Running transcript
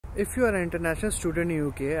If you are an international student in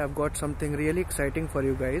UK, I've got something really exciting for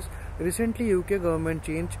you guys. Recently, UK government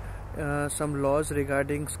changed some laws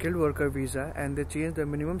regarding skilled worker visa, and they changed the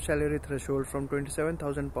minimum salary threshold from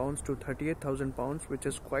 £27,000 to £38,000, which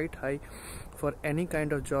is quite high for any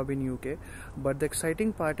kind of job in UK. But the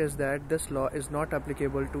exciting part is that this law is not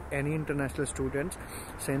applicable to any international students,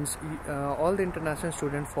 since all the international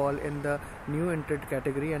students fall in the new entered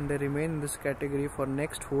category and they remain in this category for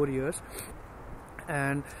next 4 years.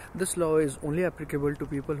 And this law is only applicable to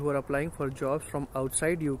people who are applying for jobs from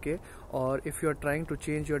outside UK, or if you are trying to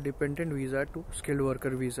change your dependent visa to skilled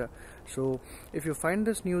worker visa. So if you find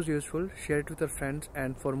this news useful, share it with your friends,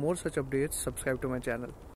 and for more such updates, subscribe to my channel.